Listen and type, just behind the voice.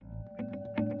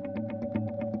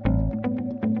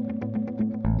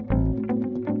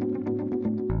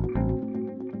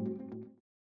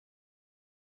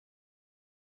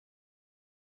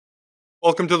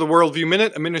Welcome to the Worldview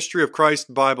Minute, a ministry of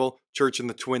Christ Bible Church in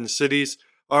the Twin Cities.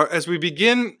 As we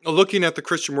begin looking at the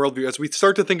Christian worldview, as we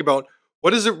start to think about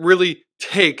what does it really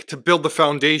take to build the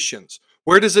foundations?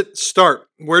 Where does it start?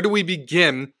 Where do we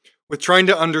begin with trying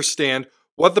to understand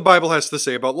what the Bible has to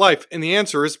say about life? And the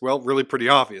answer is, well, really pretty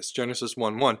obvious. Genesis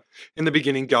 1:1. In the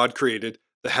beginning, God created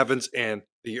the heavens and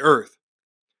the earth.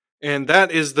 And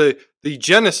that is the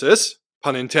genesis,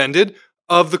 pun intended,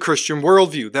 of the Christian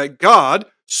worldview, that God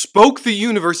spoke the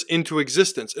universe into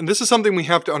existence. And this is something we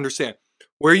have to understand.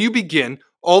 Where you begin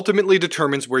ultimately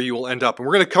determines where you will end up. And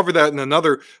we're going to cover that in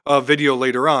another video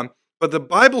later on. But the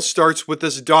Bible starts with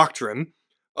this doctrine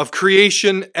of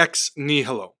creation ex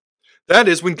nihilo. That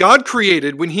is, when God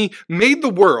created, when he made the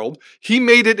world, he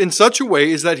made it in such a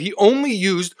way as that he only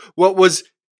used what was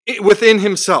within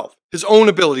himself, his own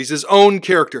abilities, his own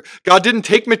character. God didn't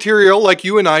take material like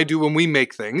you and I do when we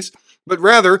make things, but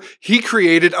rather he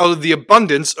created out of the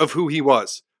abundance of who he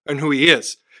was and who he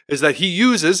is that he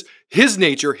uses his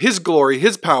nature, his glory,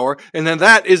 his power, and then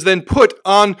that is then put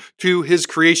onto his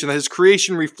creation. His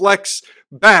creation reflects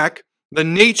back the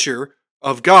nature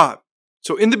of God.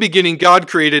 So in the beginning, God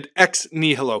created ex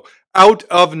nihilo, out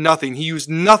of nothing. He used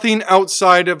nothing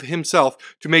outside of himself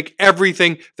to make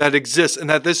everything that exists. And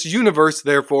that this universe,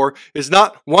 therefore, is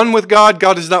not one with God.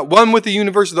 God is not one with the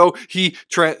universe, though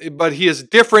but he is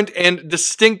different and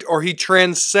distinct, or he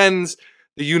transcends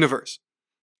the universe.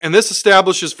 And this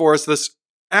establishes for us this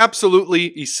absolutely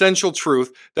essential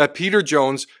truth that Peter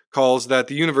Jones calls that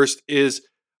the universe is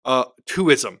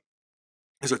twoism.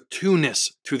 There's a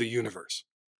two-ness to the universe.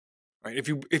 Right?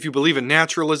 If you believe in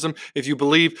naturalism, if you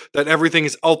believe that everything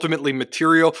is ultimately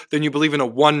material, then you believe in a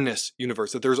oneness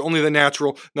universe, that there's only the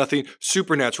natural, nothing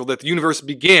supernatural, that the universe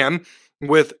began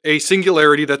with a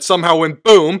singularity that somehow went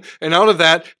boom, and out of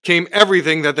that came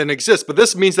everything that then exists. But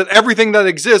this means that everything that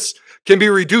exists can be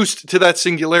reduced to that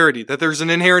singularity, that there's an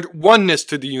inherent oneness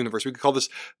to the universe. We could call this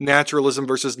naturalism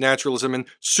versus naturalism and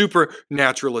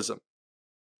supernaturalism.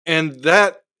 And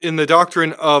that in the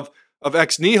doctrine of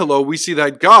ex nihilo, we see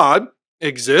that God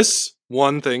exists,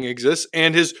 one thing exists,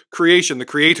 and his creation, the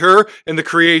creator and the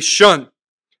creation.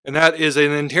 And that is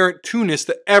an inherent two-ness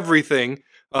to everything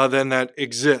then that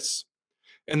exists.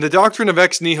 And the doctrine of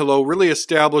ex nihilo really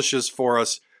establishes for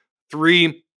us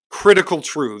three critical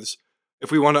truths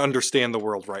if we want to understand the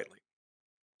world rightly.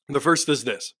 The first is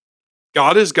this: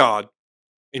 God is God,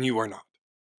 and you are not.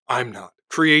 I'm not.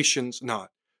 Creation's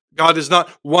not. God is not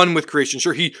one with creation.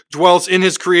 Sure, he dwells in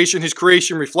his creation. His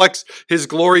creation reflects his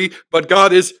glory, but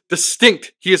God is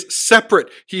distinct. He is separate.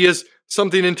 He is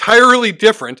something entirely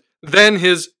different than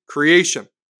his creation.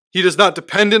 He is not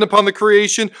dependent upon the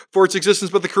creation for its existence,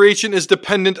 but the creation is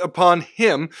dependent upon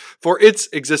him for its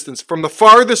existence. From the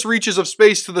farthest reaches of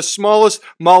space to the smallest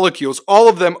molecules, all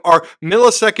of them are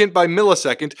millisecond by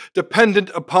millisecond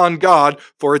dependent upon God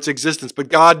for its existence. But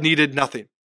God needed nothing.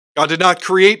 God did not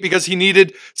create because he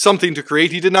needed something to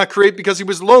create. He did not create because he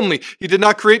was lonely. He did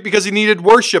not create because he needed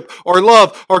worship or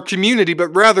love or community,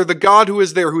 but rather the God who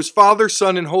is there, whose Father,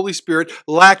 Son, and Holy Spirit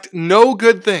lacked no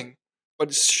good thing,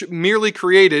 but merely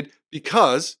created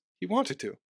because he wanted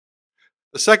to.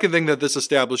 The second thing that this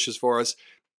establishes for us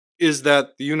is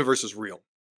that the universe is real.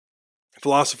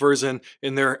 Philosophers in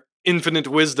their infinite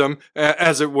wisdom,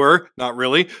 as it were, not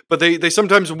really, but they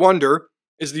sometimes wonder,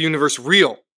 is the universe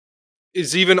real?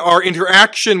 Is even our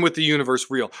interaction with the universe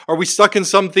real? Are we stuck in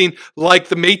something like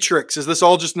the Matrix? Is this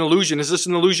all just an illusion? Is this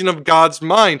an illusion of God's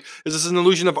mind? Is this an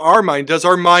illusion of our mind? Does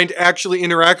our mind actually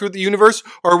interact with the universe,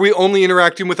 or are we only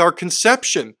interacting with our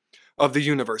conception of the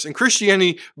universe? And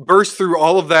Christianity bursts through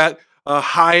all of that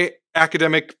high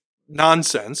academic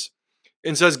nonsense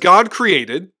and says God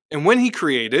created, and when he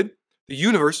created, the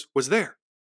universe was there.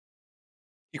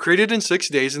 He created in 6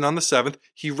 days, and on the seventh,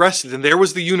 he rested, and there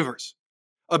was the universe,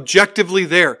 objectively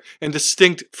there and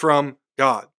distinct from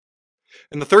God.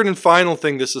 And the third and final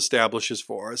thing this establishes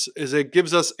for us is it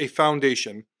gives us a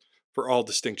foundation for all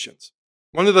distinctions.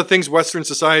 One of the things Western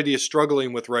society is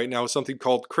struggling with right now is something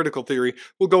called critical theory.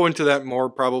 We'll go into that more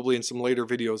probably in some later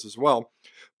videos as well.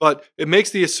 But it makes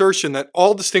the assertion that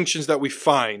all distinctions that we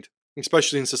find,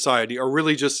 especially in society, are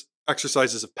really just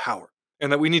exercises of power,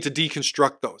 and that we need to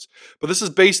deconstruct those. But this is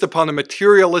based upon a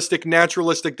materialistic,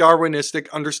 naturalistic, Darwinistic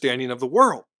understanding of the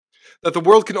world. That the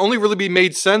world can only really be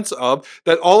made sense of,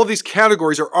 that all of these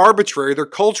categories are arbitrary, they're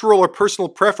cultural or personal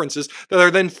preferences that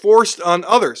are then forced on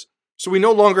others. So we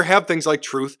no longer have things like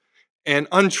truth and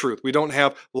untruth. We don't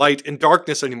have light and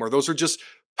darkness anymore. Those are just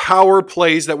power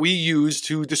plays that we use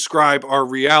to describe our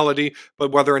reality,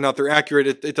 but whether or not they're accurate,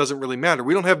 it doesn't really matter.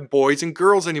 We don't have boys and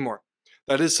girls anymore.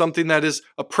 That is something that is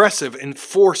oppressive and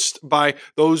forced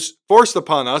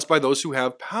upon us by those who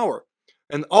have power.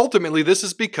 And ultimately, this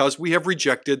is because we have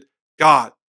rejected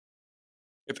God.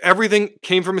 If everything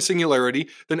came from a singularity,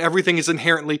 then everything is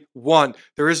inherently one.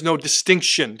 There is no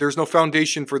distinction. There's no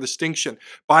foundation for distinction.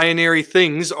 Binary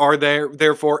things are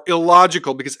therefore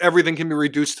illogical because everything can be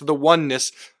reduced to the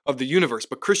oneness of the universe.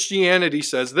 But Christianity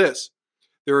says this.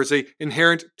 There is an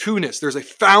inherent two-ness. There's a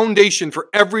foundation for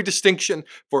every distinction,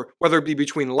 for whether it be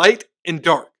between light and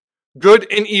dark,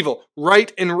 good and evil,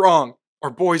 right and wrong, or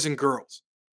boys and girls.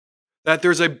 That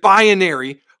there's a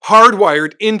binary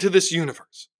hardwired into this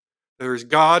universe. There is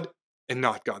God and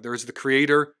not God. There is the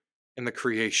creator and the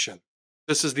creation.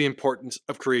 This is the importance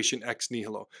of creation ex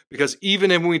nihilo. Because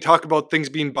even when we talk about things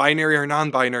being binary or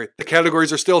non-binary, the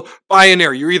categories are still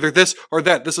binary. You're either this or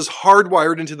that. This is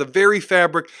hardwired into the very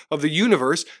fabric of the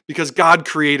universe because God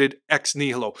created ex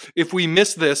nihilo. If we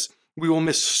miss this, we will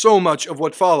miss so much of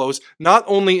what follows, not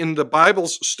only in the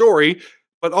Bible's story,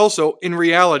 but also in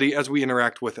reality as we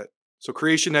interact with it. So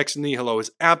creation ex nihilo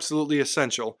is absolutely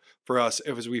essential for us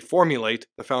as we formulate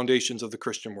the foundations of the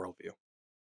Christian worldview.